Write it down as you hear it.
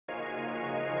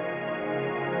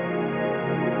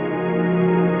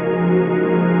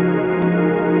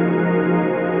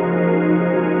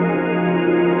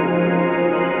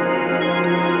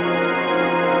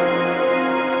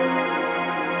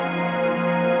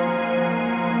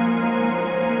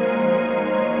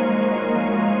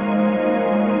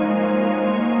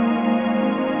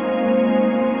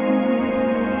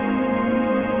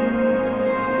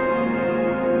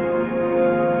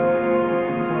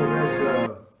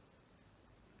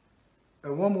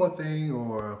one more thing,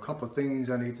 or a couple of things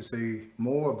I need to say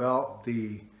more about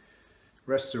the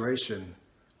restoration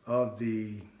of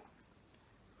the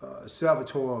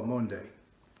Salvator Mundi.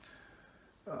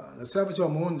 The Salvator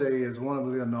Mundi is one of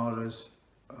Leonardo's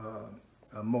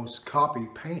most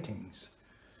copied paintings.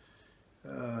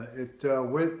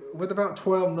 With about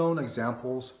 12 known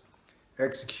examples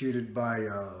executed by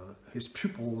his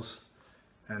pupils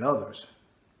and others.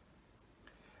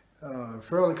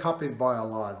 Fairly copied by a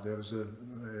lot. There was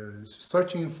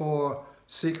searching for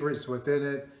secrets within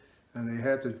it, and they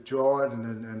had to draw it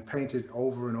and paint it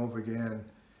over and over again,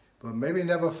 but maybe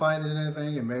never finding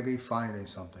anything and maybe finding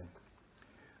something.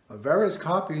 Various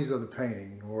copies of the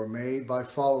painting were made by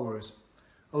followers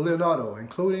of Leonardo,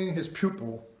 including his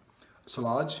pupil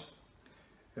Salaj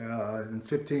in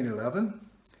 1511,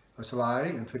 Salai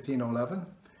in 1511,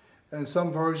 and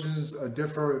some versions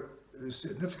differ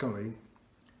significantly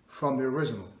from the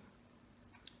original,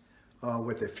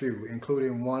 with a few,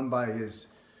 including one by his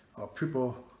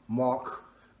pupil Mark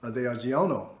de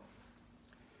Agiono.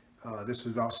 This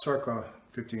was about circa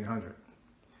 1500.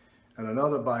 And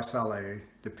another by Salai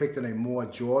depicting a more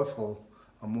joyful,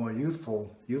 a more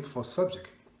youthful subject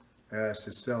as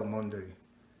the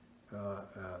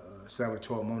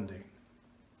Salvator Mundi.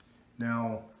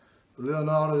 Now,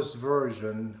 Leonardo's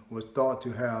version was thought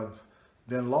to have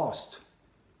been lost.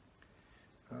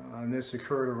 And this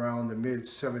occurred around the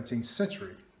mid-17th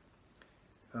century.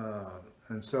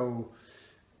 And so,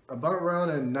 about around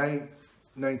in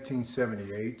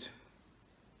 1978,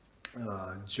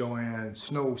 Joanne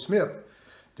Snow Smith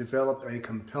developed a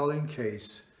compelling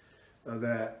case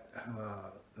that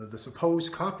the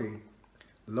supposed copy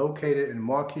located in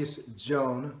Marquis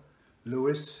Jean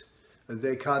Louis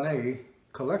de Carnay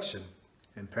collection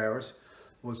in Paris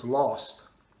was lost.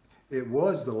 It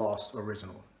was the lost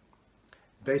original,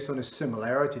 based on its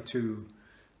similarity to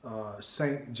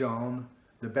Saint John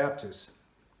the Baptist.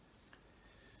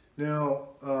 Now,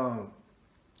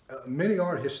 many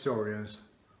art historians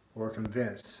were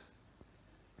convinced,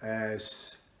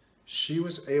 as she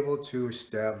was able to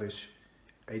establish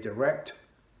a direct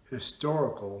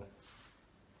historical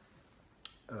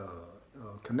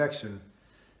connection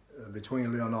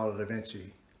between Leonardo da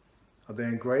Vinci, the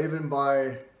engraving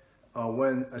by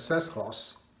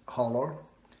Wenceslas Haller,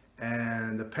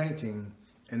 and the painting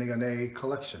in the Carnay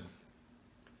collection.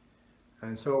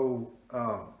 And so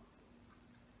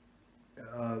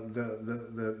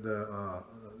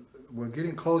we're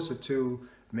getting closer to,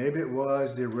 maybe it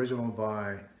was the original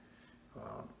by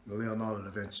Leonardo da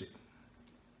Vinci,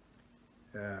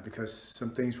 because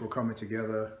some things were coming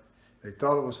together. They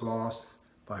thought it was lost,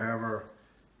 but however,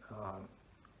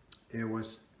 it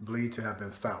was believed to have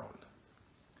been found.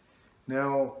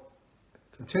 Now,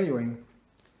 continuing,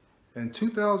 in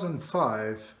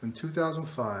 2005,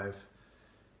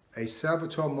 a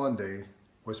Salvator Mundi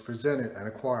was presented and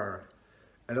acquired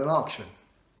at an auction.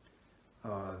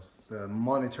 The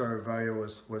monetary value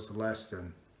was less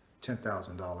than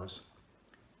 $10,000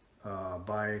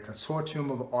 by a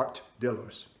consortium of art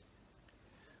dealers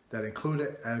that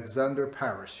included Alexander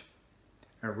Parrish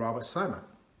and Robert Simon,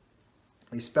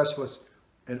 a specialist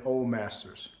in old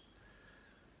masters.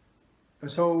 And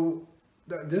so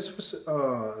this was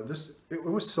it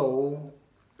was sold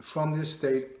from the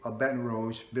estate of Baton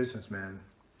Rouge businessman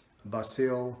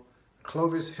Basil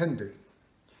Clovis Hendry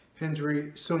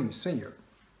Sr.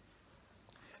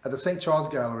 at the St. Charles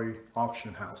Gallery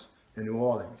auction house in New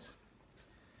Orleans.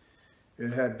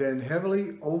 It had been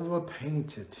heavily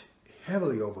overpainted,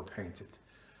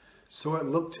 so it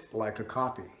looked like a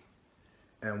copy,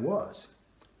 and was,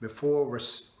 before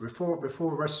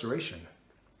restoration,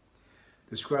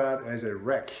 described as a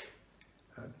wreck,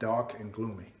 dark and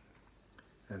gloomy.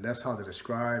 And that's how they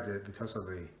described it, because of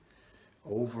the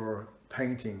over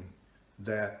painting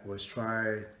that was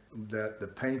tried, that the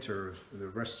painter, the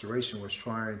restoration was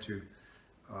trying to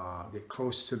get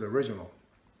close to the original,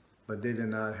 but they did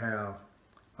not have,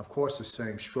 of course, the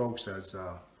same strokes as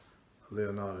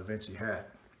Leonardo da Vinci had,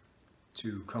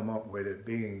 to come up with it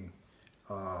being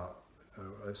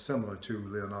similar to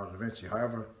Leonardo da Vinci.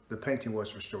 However, the painting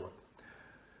was restored.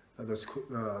 The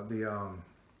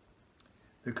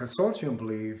consortium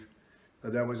believed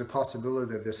that there was a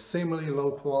possibility that this seemingly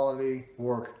low quality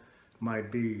work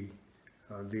might be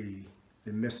the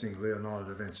missing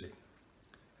Leonardo da Vinci.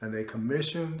 And they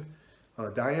commissioned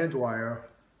Diane Dwyer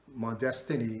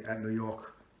Modestini at New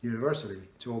York University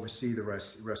to oversee the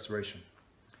restoration.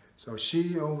 So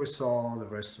she oversaw the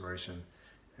restoration,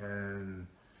 and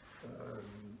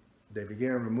they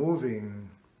began removing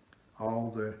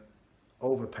all the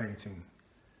overpainting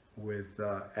with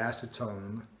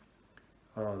acetone,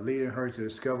 leading her to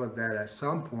discover that at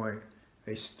some point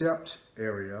a stepped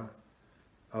area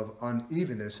of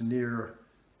unevenness near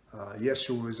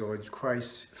Yeshua's or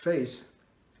Christ's face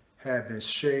had been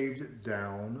shaved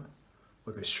down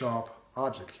with a sharp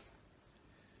object.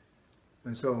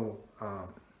 And so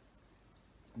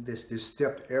this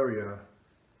stepped area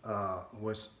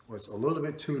was a little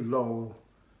bit too low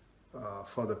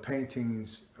for the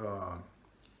paintings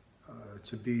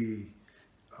to be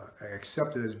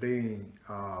accepted as being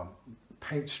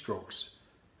paint strokes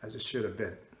as it should have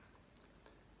been,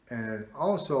 and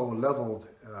also leveled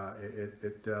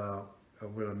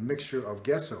with a mixture of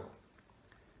gesso,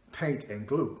 paint, and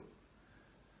glue.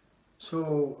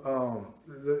 So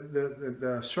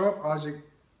the sharp object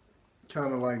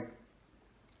kind of like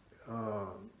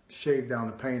shaved down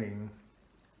the painting,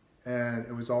 and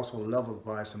it was also leveled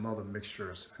by some other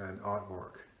mixtures and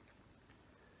artwork.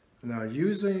 Now,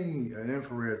 using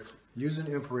infrared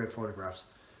photographs,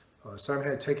 some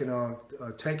had taken the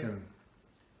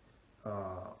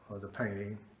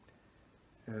painting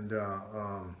and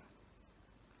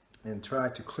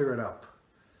tried to clear it up.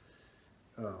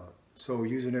 So,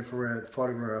 using infrared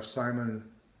photographs,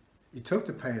 he took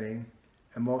the painting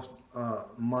and most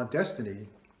modestly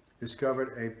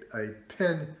discovered a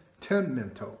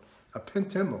pentimento.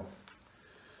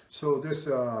 So this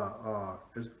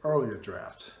is earlier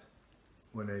draft,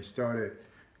 when they started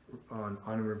on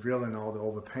revealing all the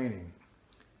overpainting.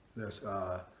 This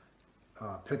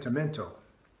pentimento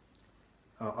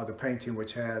of the painting,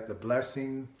 which had the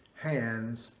blessing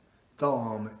hands,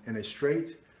 thumb in a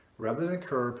straight rather than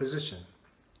curved position.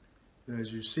 And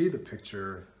as you see the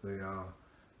picture, the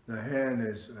hand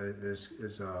is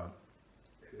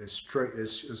straight,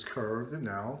 is curved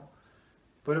now,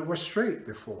 but it was straight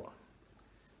before.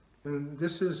 And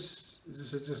this is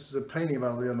a painting by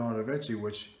Leonardo da Vinci,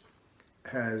 which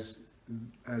has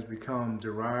become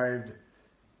derived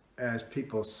as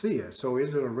people see it. So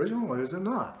is it original or is it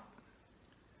not?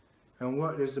 And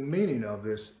what is the meaning of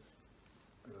this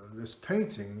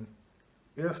painting,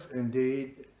 if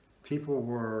indeed people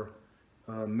were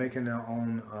making their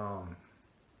own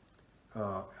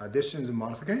additions and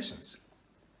modifications?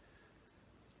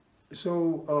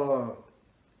 So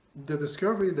the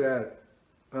discovery that,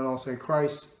 and I'll say,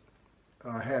 Christ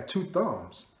had two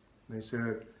thumbs. They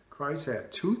said Christ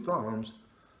had two thumbs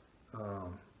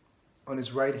on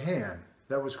his right hand.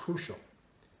 That was crucial.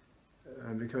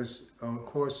 Because, of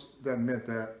course, that meant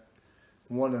that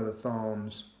one of the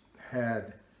thumbs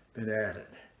had been added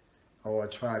or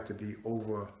tried to be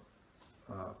over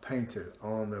painted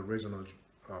on the original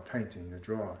painting, the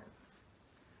drawing.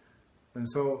 And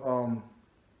so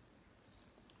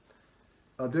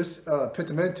this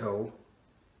pentimento,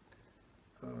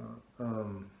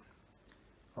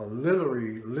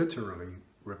 literally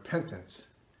repentance,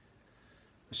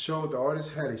 showed the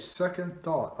artist had a second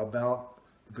thought about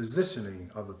the positioning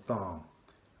of the thumb.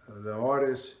 The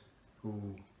artist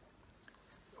who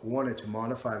wanted to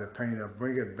modify the painting or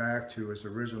bring it back to its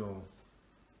original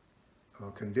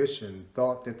condition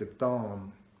thought that the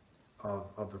thumb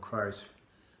of the Christ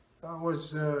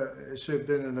it should have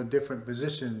been in a different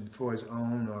position for his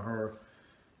own or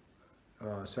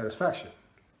her satisfaction.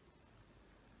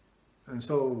 And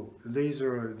so these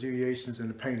are deviations in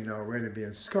the painting already being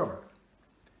discovered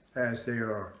as they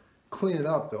are cleaning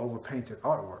up the overpainted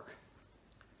artwork.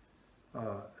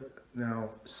 Now,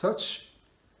 such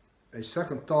a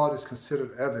second thought is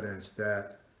considered evidence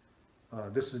that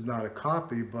this is not a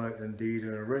copy, but indeed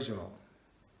an original,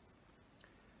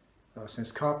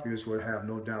 since copiers would have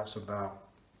no doubts about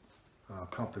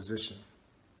composition.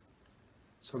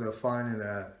 So they're finding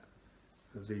that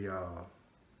the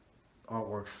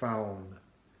artwork found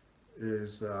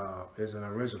is an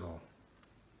original.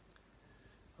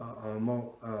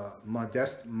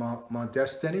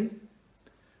 Modestini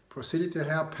proceeded to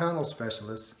have panel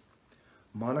specialist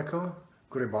Monica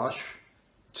Gribash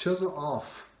chisel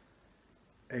off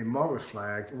a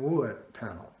marble-flagged wood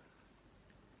panel,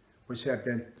 which had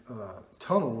been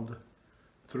tunneled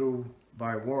through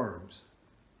by worms,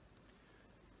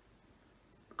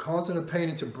 causing the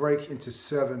painting to break into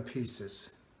 7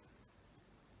 pieces.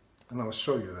 And I'll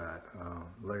show you that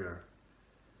later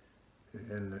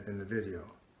in the video.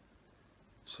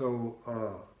 So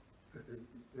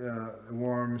the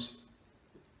worms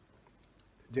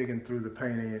digging through the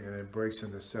painting, and it breaks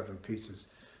into 7 pieces.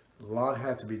 A lot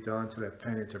had to be done to that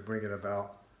painting to bring it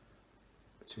about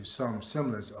to some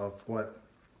semblance of what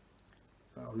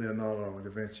Leonardo da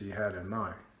Vinci had in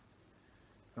mind.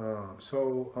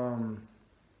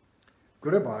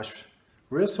 Gribash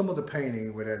reassembled the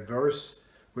painting with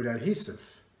adhesive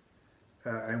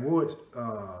and wood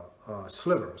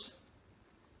slivers,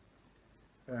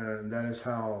 and that is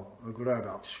how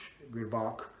Grabach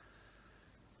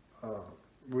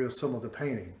reassembled the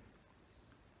painting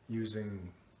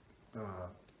using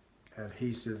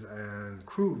adhesive and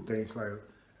crude things like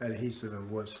adhesive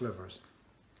and wood slivers.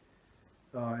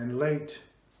 In late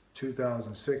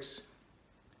 2006,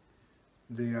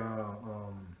 the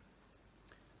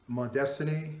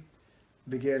Modestiny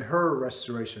began her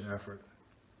restoration effort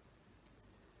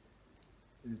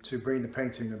to bring the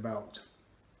painting about.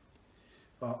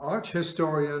 Art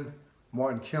historian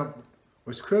Martin Kemp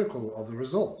was critical of the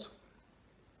result,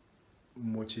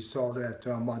 which he saw that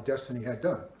Modestiny had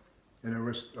done in a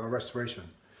restoration.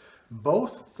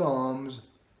 Both thumbs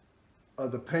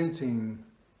of the painting's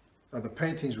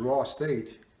raw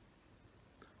state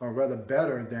are rather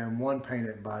better than one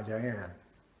painted by Diane.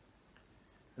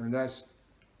 And that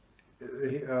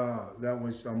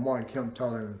was Martin Kemp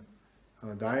telling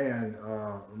Diane,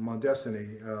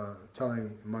 Modestiny,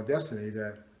 telling Modestiny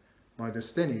that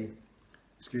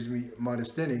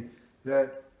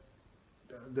that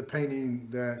the painting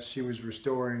that she was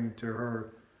restoring to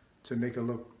her to make it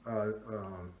look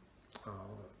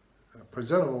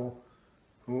presentable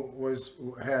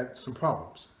had some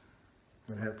problems.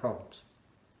 It had problems.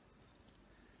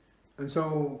 And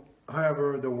so,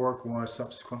 however, the work was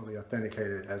subsequently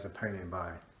authenticated as a painting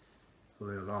by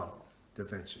Leonardo da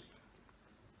Vinci.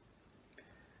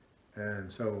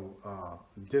 And so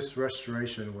this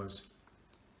restoration was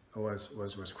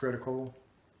critical,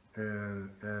 and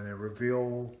it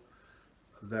revealed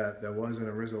that there was an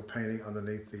original painting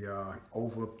underneath the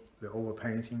over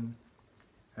painting,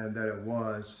 and that it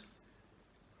was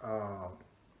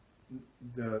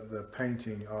the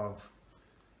painting of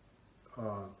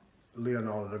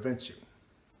Leonardo da Vinci.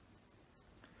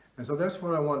 And so that's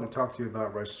what I wanted to talk to you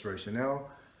about restoration. Now,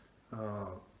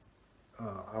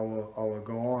 I will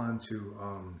go on to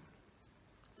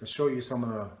show you some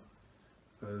of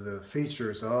the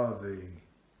features of the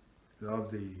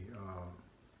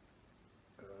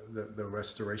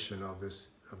restoration of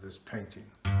this painting.